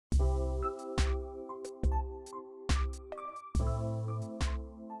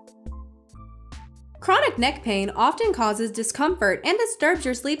Chronic neck pain often causes discomfort and disturbs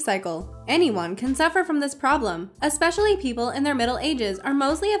your sleep cycle. Anyone can suffer from this problem, especially people in their middle ages are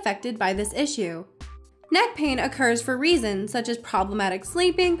mostly affected by this issue. Neck pain occurs for reasons such as problematic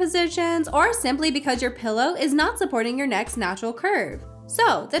sleeping positions or simply because your pillow is not supporting your neck's natural curve.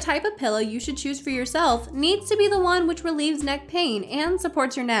 So, the type of pillow you should choose for yourself needs to be the one which relieves neck pain and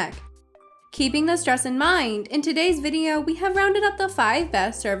supports your neck. Keeping the stress in mind, in today's video we have rounded up the 5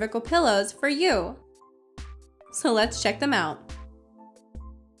 best cervical pillows for you. So let's check them out.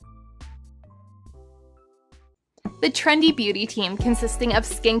 The Trendy Beauty team, consisting of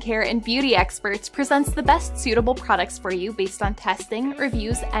skincare and beauty experts, presents the best suitable products for you based on testing,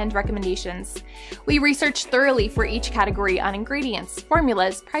 reviews, and recommendations. We research thoroughly for each category on ingredients,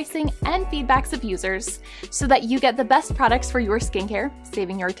 formulas, pricing, and feedbacks of users, so that you get the best products for your skincare,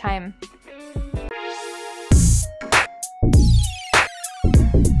 saving your time.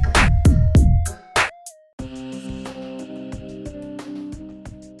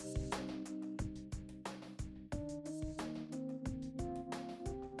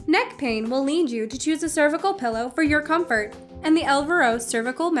 Neck pain will lead you to choose a cervical pillow for your comfort, and the Elviros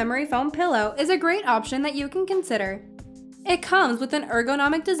Cervical Memory Foam Pillow is a great option that you can consider. It comes with an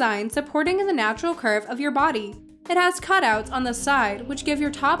ergonomic design supporting the natural curve of your body. It has cutouts on the side which give your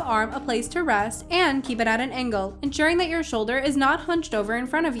top arm a place to rest and keep it at an angle, ensuring that your shoulder is not hunched over in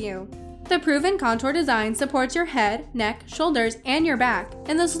front of you. The proven contour design supports your head, neck, shoulders, and your back,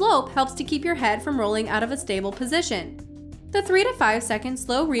 and the slope helps to keep your head from rolling out of a stable position. The 3 to 5 second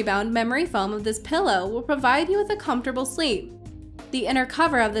slow rebound memory foam of this pillow will provide you with a comfortable sleep. The inner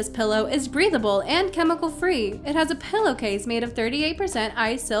cover of this pillow is breathable and chemical free. It has a pillowcase made of 38%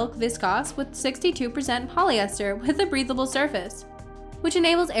 ice silk viscose with 62% polyester with a breathable surface, which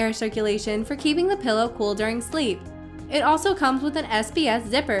enables air circulation for keeping the pillow cool during sleep. It also comes with an SPS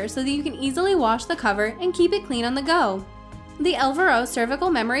zipper so that you can easily wash the cover and keep it clean on the go. The Elviros Cervical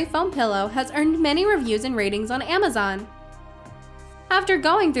Memory Foam Pillow has earned many reviews and ratings on Amazon. After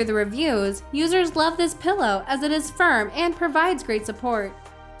going through the reviews, users love this pillow as it is firm and provides great support.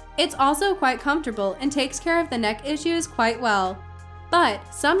 It's also quite comfortable and takes care of the neck issues quite well.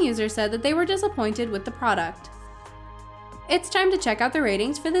 But some users said that they were disappointed with the product. It's time to check out the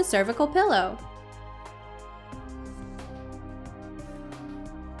ratings for this cervical pillow.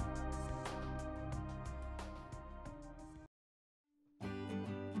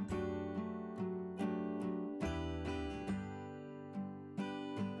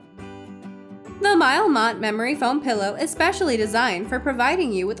 The Milemont Memory Foam Pillow is specially designed for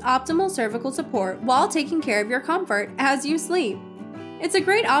providing you with optimal cervical support while taking care of your comfort as you sleep. It's a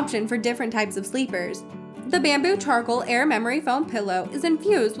great option for different types of sleepers. The Bamboo Charcoal Air Memory Foam Pillow is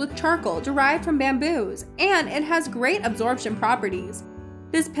infused with charcoal derived from bamboos, and it has great absorption properties.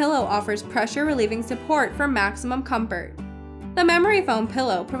 This pillow offers pressure-relieving support for maximum comfort. The Memory Foam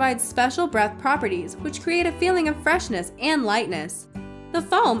Pillow provides special breath properties which create a feeling of freshness and lightness. The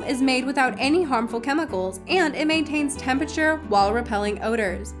foam is made without any harmful chemicals, and it maintains temperature while repelling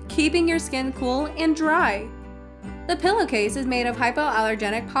odors, keeping your skin cool and dry. The pillowcase is made of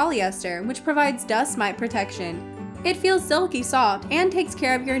hypoallergenic polyester, which provides dust mite protection. It feels silky soft and takes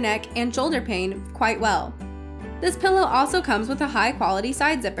care of your neck and shoulder pain quite well. This pillow also comes with a high-quality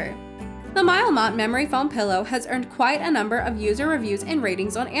side zipper. The Milemont Memory Foam Pillow has earned quite a number of user reviews and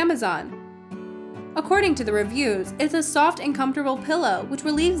ratings on Amazon. According to the reviews, it's a soft and comfortable pillow which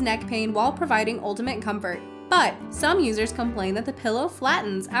relieves neck pain while providing ultimate comfort. But some users complain that the pillow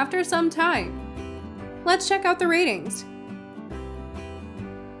flattens after some time. Let's check out the ratings.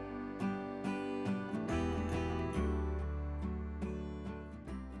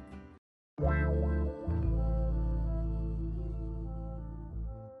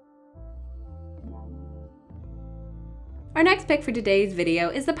 Our next pick for today's video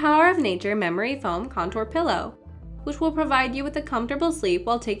is the Power of Nature Memory Foam Contour Pillow, which will provide you with a comfortable sleep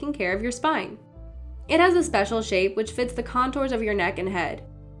while taking care of your spine. It has a special shape which fits the contours of your neck and head.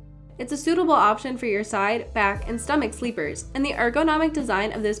 It's a suitable option for your side, back, and stomach sleepers, and the ergonomic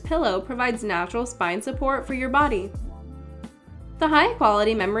design of this pillow provides natural spine support for your body. The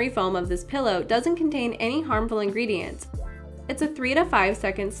high-quality memory foam of this pillow doesn't contain any harmful ingredients. It's a 3 to 5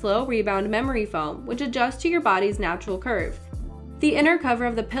 second slow rebound memory foam which adjusts to your body's natural curve. The inner cover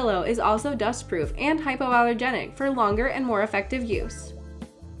of the pillow is also dustproof and hypoallergenic for longer and more effective use.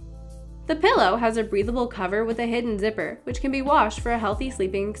 The pillow has a breathable cover with a hidden zipper which can be washed for a healthy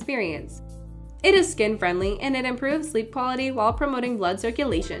sleeping experience. It is skin-friendly and it improves sleep quality while promoting blood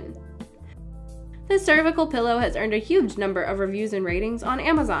circulation. This cervical pillow has earned a huge number of reviews and ratings on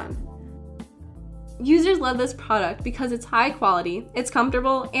Amazon. users love this product because it's high quality, it's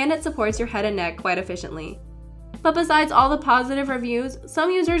comfortable, and it supports your head and neck quite efficiently. But besides all the positive reviews, some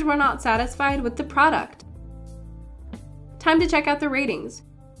users were not satisfied with the product. Time to check out the ratings.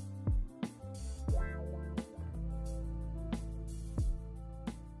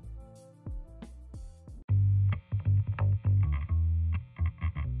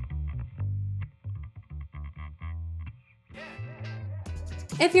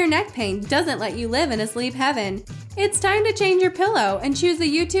 If your neck pain doesn't let you live in a sleep heaven, it's time to change your pillow and choose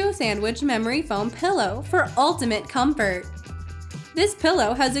the UTTU Sandwich Memory Foam Pillow for ultimate comfort. This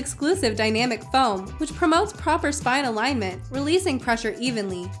pillow has exclusive dynamic foam, which promotes proper spine alignment, releasing pressure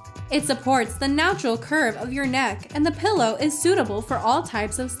evenly. It supports the natural curve of your neck, and the pillow is suitable for all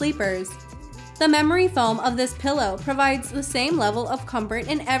types of sleepers. The memory foam of this pillow provides the same level of comfort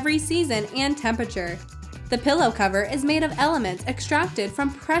in every season and temperature. The pillow cover is made of elements extracted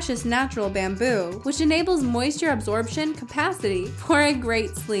from precious natural bamboo, which enables moisture absorption capacity for a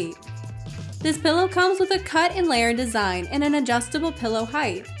great sleep. This pillow comes with a cut and layer design and an adjustable pillow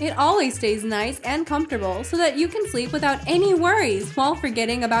height. It always stays nice and comfortable so that you can sleep without any worries while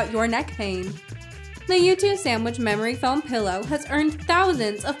forgetting about your neck pain. The UTTU Sandwich Memory Foam Pillow has earned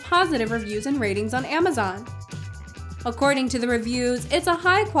thousands of positive reviews and ratings on Amazon. According to the reviews, it's a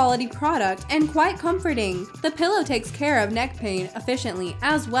high-quality product and quite comforting. The pillow takes care of neck pain efficiently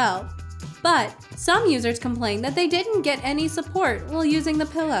as well. But some users complained that they didn't get any support while using the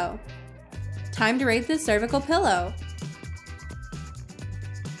pillow. Time to rate this cervical pillow.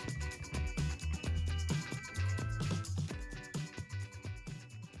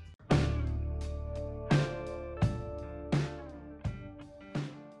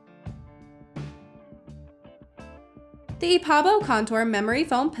 The EPABO Contour Memory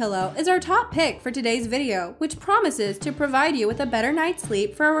Foam Pillow is our top pick for today's video, which promises to provide you with a better night's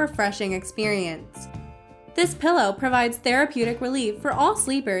sleep for a refreshing experience. This pillow provides therapeutic relief for all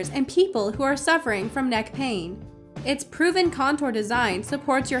sleepers and people who are suffering from neck pain. Its proven contour design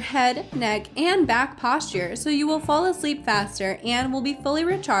supports your head, neck, and back posture so you will fall asleep faster and will be fully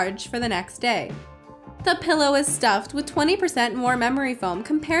recharged for the next day. The pillow is stuffed with 20% more memory foam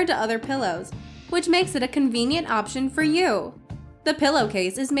compared to other pillows, which makes it a convenient option for you. The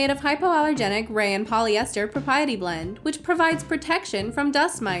pillowcase is made of hypoallergenic rayon polyester propriety blend, which provides protection from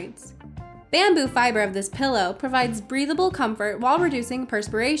dust mites. Bamboo fiber of this pillow provides breathable comfort while reducing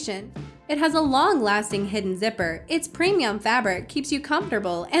perspiration. It has a long-lasting hidden zipper, its premium fabric keeps you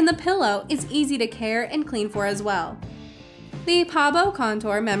comfortable, and the pillow is easy to care and clean for as well. The EPABO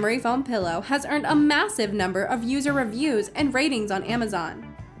Contour Memory Foam Pillow has earned a massive number of user reviews and ratings on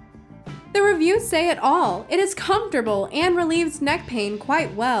Amazon. The reviews say it all. It is comfortable and relieves neck pain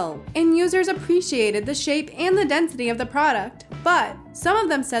quite well, and users appreciated the shape and the density of the product, but some of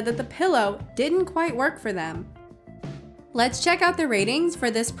them said that the pillow didn't quite work for them. Let's check out the ratings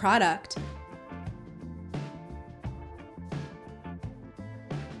for this product.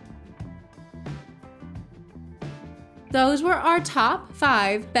 Those were our top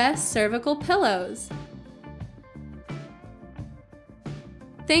 5 best cervical pillows.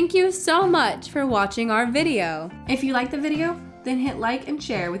 Thank you so much for watching our video. If you liked the video, then hit like and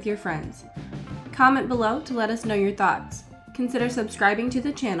share with your friends. Comment below to let us know your thoughts. Consider subscribing to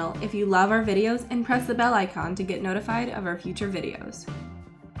the channel if you love our videos and press the bell icon to get notified of our future videos.